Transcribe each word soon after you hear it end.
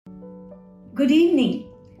Good evening.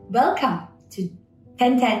 Welcome to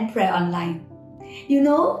 1010 Prayer Online.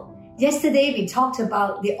 Yesterday we talked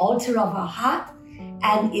about the altar of our heart,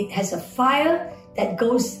 and it has a fire that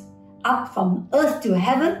goes up from earth to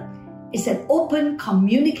heaven. It's an open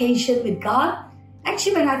communication with God.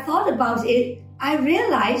 Actually, when I thought about it, I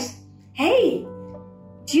realized, hey,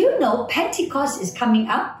 do you know Pentecost is coming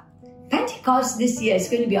up? Pentecost this year is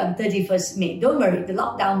going to be on 31st May. Don't worry, the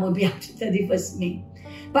lockdown will be up to 31st May.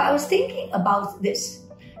 But I was thinking about this.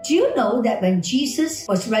 Do you know that when Jesus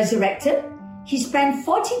was resurrected, he spent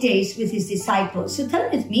 40 days with his disciples? So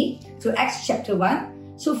turn with me to Acts chapter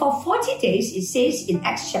 1. So for 40 days, it says in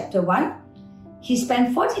Acts chapter 1, he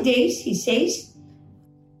spent 40 days, he says,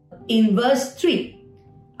 in verse 3.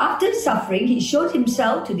 After suffering, he showed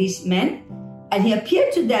himself to these men, and he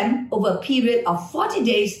appeared to them over a period of 40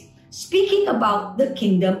 days, speaking about the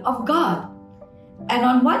kingdom of God. And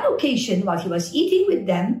on one occasion, while he was eating with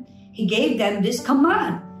them, he gave them this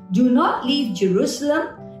command: do not leave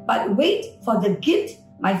Jerusalem, but wait for the gift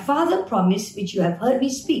my Father promised, which you have heard me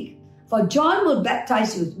speak. For John will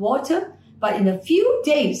baptize you with water, but in a few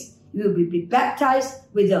days you will be baptized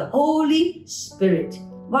with the Holy Spirit.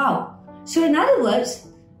 Wow. So in other words,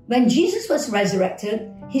 when Jesus was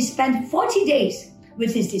resurrected, he spent 40 days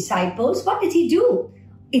with his disciples. What did he do?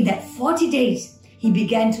 In that 40 days, he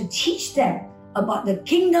began to teach them about the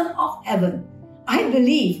kingdom of heaven. I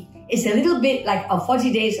believe it's a little bit like our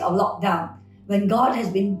 40 days of lockdown, when God has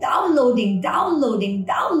been downloading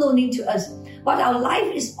to us what our life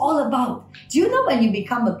is all about. Do you know when you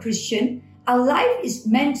become a Christian, our life is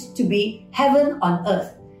meant to be heaven on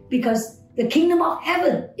earth, because the kingdom of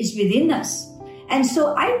heaven is within us. And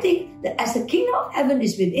so I think that as the kingdom of heaven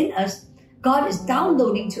is within us, God is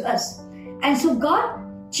downloading to us. And so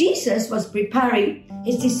Jesus was preparing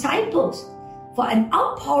his disciples for an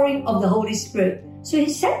outpouring of the Holy Spirit. So he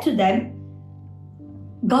said to them,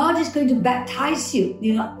 God is going to baptize you.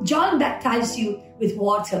 John baptized you with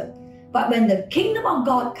water. But when the kingdom of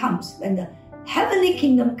God comes, when the heavenly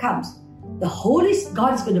kingdom comes, God is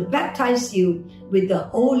going to baptize you with the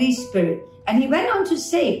Holy Spirit. And he went on to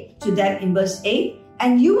say to them in verse 8,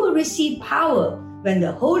 and you will receive power when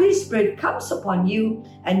the Holy Spirit comes upon you,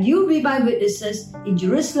 and you'll be my witnesses in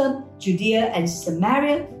Jerusalem, Judea, and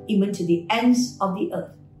Samaria, even to the ends of the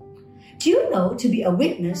earth. Do you know, to be a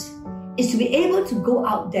witness is to be able to go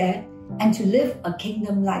out there and to live a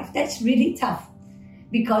kingdom life? That's really tough,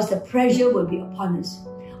 because the pressure will be upon us.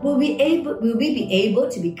 Will we be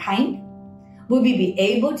able to be kind? Will we be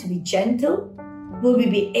able to be gentle? Will we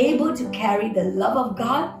be able to carry the love of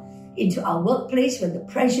God into our workplace when the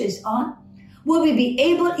pressure is on? Will we be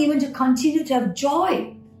able even to continue to have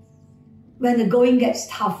joy when the going gets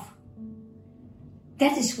tough?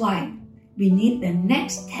 That is why we need the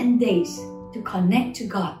next 10 days to connect to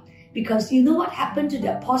God. Because you know what happened to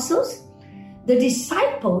the apostles? The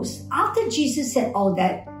disciples, after Jesus said all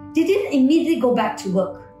that, they didn't immediately go back to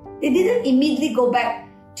work. They didn't immediately go back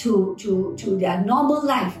to their normal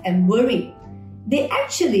life and worry. They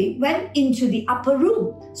actually went into the upper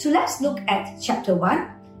room. So let's look at chapter 1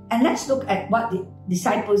 and let's look at what the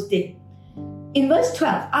disciples did. In verse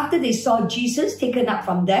 12, after they saw Jesus taken up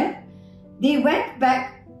from them, they went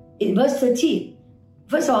back in verse 13.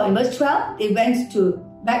 First of all, in verse 12, they went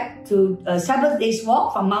back to a Sabbath day's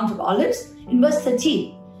walk from Mount of Olives. In verse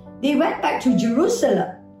 13, they went back to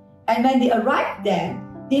Jerusalem. And when they arrived there,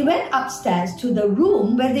 they went upstairs to the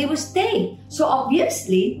room where they were staying. So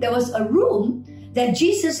obviously, there was a room that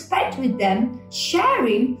Jesus spent with them,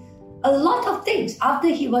 sharing a lot of things after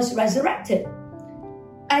he was resurrected.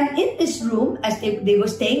 And in this room, as they were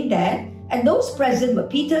staying there, and those present were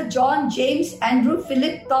Peter, John, James, Andrew,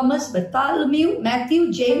 Philip, Thomas, Bartholomew, Matthew,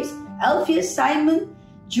 James, Alphaeus, Simon,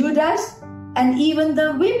 Judas, and even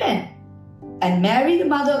the women. And Mary, the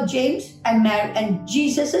mother of James, and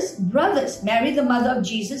Jesus' brothers. Mary, the mother of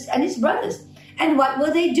Jesus and his brothers. And what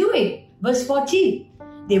were they doing? Verse 14.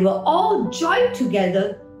 They were all joined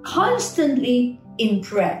together constantly in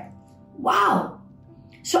prayer. Wow.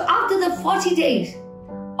 So after the 40 days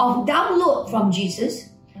of download from Jesus,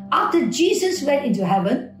 after Jesus went into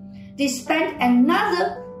heaven, they spent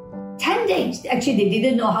another 10 days. Actually, they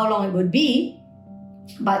didn't know how long it would be,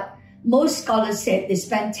 but most scholars said they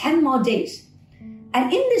spent 10 more days.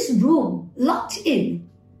 And in this room, locked in,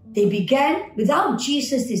 they began, without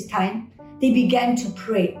Jesus this time, they began to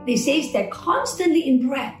pray. They say they're constantly in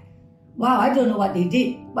prayer. Wow, I don't know what they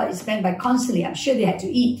did, what is meant by constantly. I'm sure they had to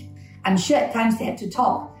eat. I'm sure at times they had to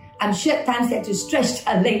talk. I'm sure at times they had to stretch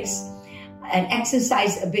their legs and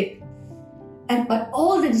exercise a bit. But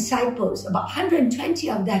all the disciples, about 120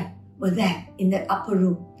 of them, were there in that upper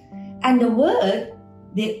room. And the word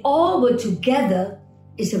They all were together.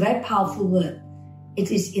 It's a very powerful word.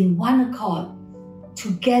 It is in one accord,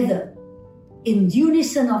 together, in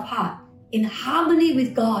unison of heart, in harmony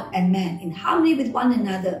with God and man, in harmony with one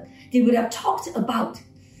another. They would have talked about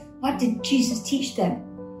what did Jesus teach them,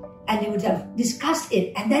 and they would have discussed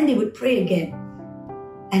it, and then they would pray again.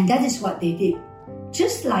 And that is what they did.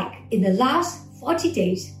 Just like in the last 40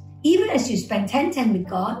 days, even as you spend 10-10 with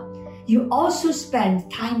God, you also spend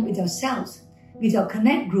time with yourselves, with your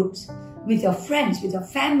connect groups, with your friends, with your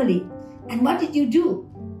family. And what did you do?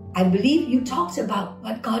 I believe you talked about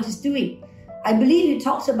what God is doing. I believe you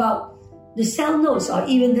talked about the cell notes or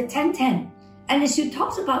even the 10-10. And as you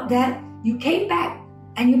talked about that, you came back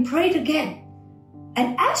and you prayed again.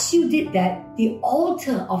 And as you did that, the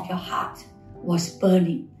altar of your heart was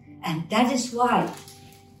burning. And that is why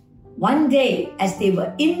one day, as they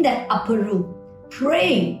were in that upper room,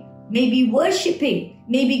 praying, maybe worshiping,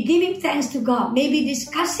 maybe giving thanks to God, maybe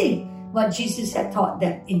discussing what Jesus had taught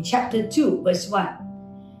them in chapter 2, verse 1.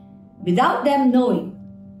 Without them knowing,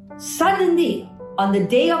 suddenly on the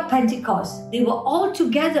day of Pentecost, they were all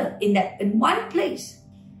together in one place.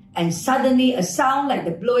 And suddenly a sound like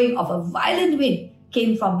the blowing of a violent wind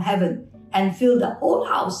came from heaven and filled the whole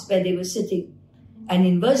house where they were sitting. And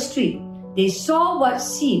in verse 3, they saw what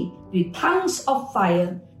seemed with tongues of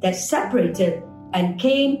fire that separated and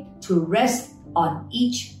came to rest on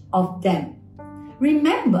each of them.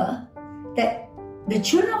 Remember that the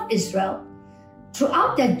children of Israel,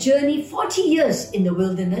 throughout their journey, 40 years in the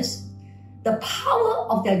wilderness, the power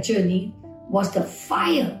of their journey was the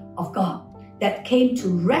fire of God that came to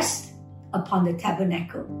rest upon the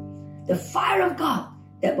tabernacle. The fire of God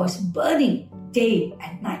that was burning day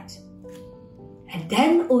and night. And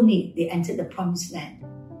then only they entered the promised land.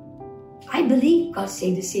 I believe God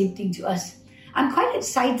said the same thing to us. I'm quite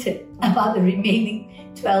excited about the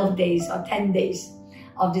remaining 12 days or 10 days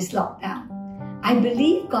of this lockdown. I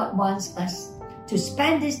believe God wants us to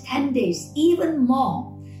spend these 10 days even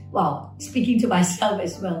more, well, speaking to myself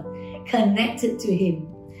as well, connected to Him,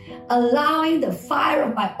 allowing the fire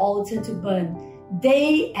of my altar to burn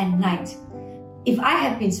day and night. If I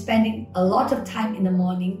have been spending a lot of time in the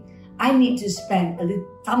morning, I need to spend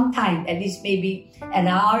some time, at least maybe an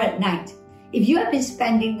hour at night. If you have been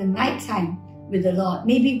spending the night time with the Lord,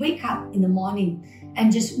 maybe wake up in the morning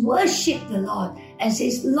and just worship the Lord and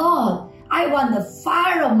says, Lord, I want the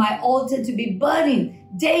fire of my altar to be burning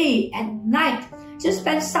day and night. Just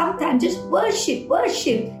spend some time, just worship.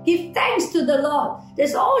 Give thanks to the Lord.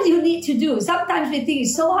 That's all you need to do. Sometimes we think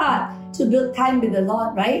it's so hard to build time with the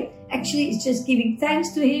Lord, right? Actually, it's just giving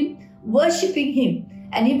thanks to Him, worshiping Him.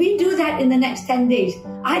 And if we do that in the next 10 days,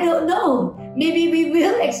 I don't know, maybe we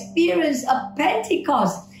will experience a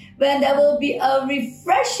Pentecost when there will be a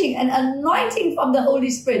refreshing and anointing from the Holy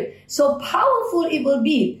Spirit. So powerful it will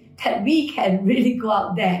be that we can really go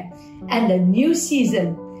out there. And the new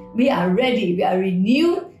season, we are ready, we are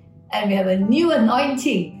renewed, and we have a new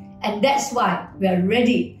anointing. And that's why we are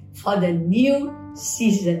ready for the new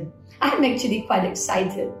season. I'm actually quite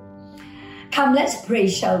excited. Come, let's pray,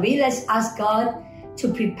 shall we? Let's ask God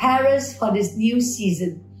to prepare us for this new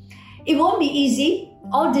season. It won't be easy.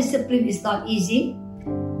 All discipline is not easy.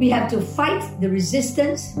 We have to fight the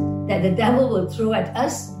resistance that the devil will throw at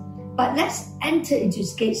us. But let's enter into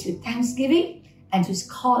His gates with thanksgiving and His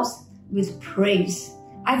courts with praise.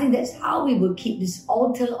 I think that's how we will keep this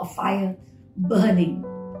altar of fire burning.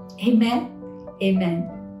 Amen. Amen.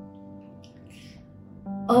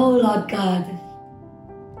 Oh Lord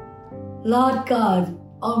God,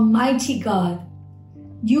 Almighty God,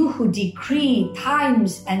 You who decree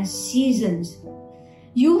times and seasons,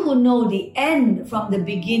 You who know the end from the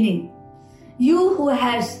beginning, You who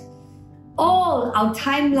has all our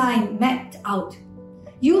timeline mapped out,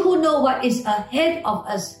 You who know what is ahead of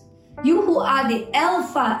us, You who are the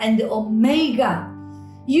Alpha and the Omega,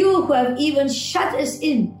 You who have even shut us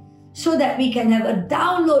in so that we can have a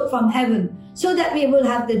download from heaven, so that we will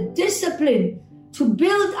have the discipline to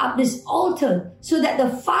build up this altar so that the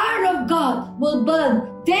fire of God will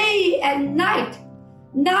burn day and night.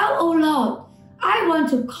 Now, O Lord, I want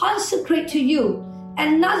to consecrate to You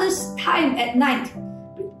another time at night,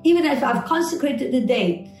 even if I've consecrated the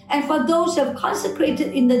day. And for those who have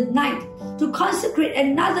consecrated in the night, to consecrate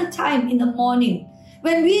another time in the morning,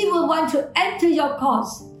 when we will want to enter Your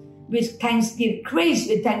courts with thanksgiving,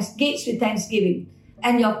 gates with thanksgiving,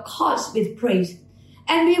 and Your courts with praise.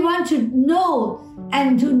 And we want to know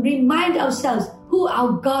and to remind ourselves who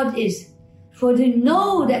our God is. For to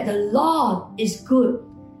know that the Lord is good,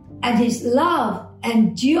 and His love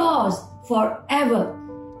endures forever,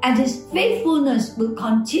 and His faithfulness will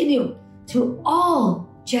continue to all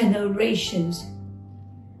generations.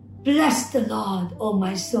 Bless the Lord, O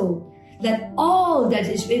my soul. Let all that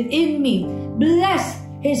is within me bless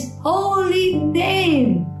His holy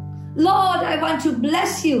name. Lord, I want to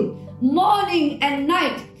bless you morning and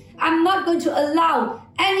night. I'm not going to allow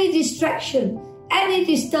any distraction, any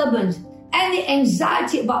disturbance, any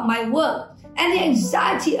anxiety about my work, any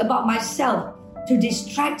anxiety about myself to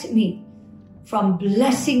distract me from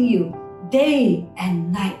blessing you day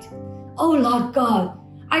and night. Oh Lord God,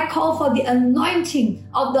 I call for the anointing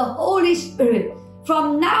of the Holy Spirit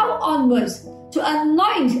from now onwards to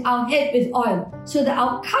anoint our head with oil so that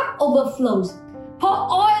our cup overflows. Pour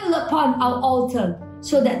oil upon our altar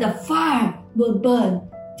so that the fire will burn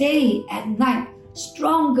day and night,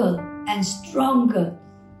 stronger and stronger.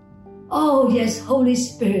 Oh yes, Holy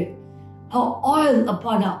Spirit, pour oil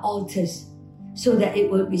upon our altars so that it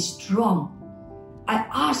will be strong. I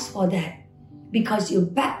ask for that because you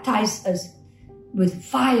baptize us with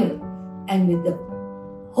fire and with the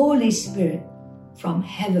Holy Spirit from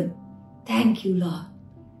heaven. Thank you, Lord.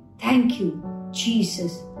 Thank you,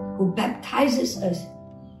 Jesus, who baptizes us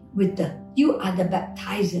with you are the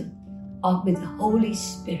baptizer with the Holy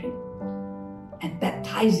Spirit and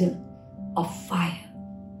baptizer of fire.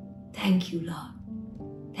 Thank you, Lord.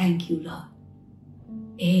 Thank you, Lord.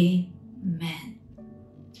 Amen.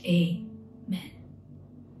 Amen.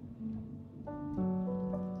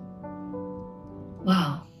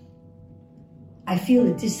 Wow. I feel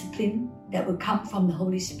the discipline that will come from the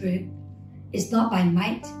Holy Spirit. It's not by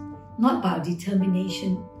might, not by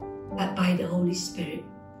determination, but by the Holy Spirit.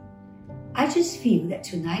 I just feel that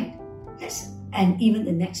tonight, and even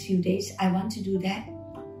the next few days, I want to do that.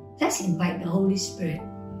 Let's invite the Holy Spirit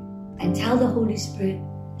and tell the Holy Spirit,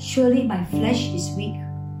 surely my flesh is weak,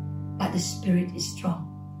 but the Spirit is strong.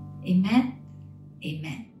 Amen?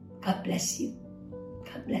 Amen. God bless you.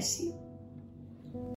 God bless you.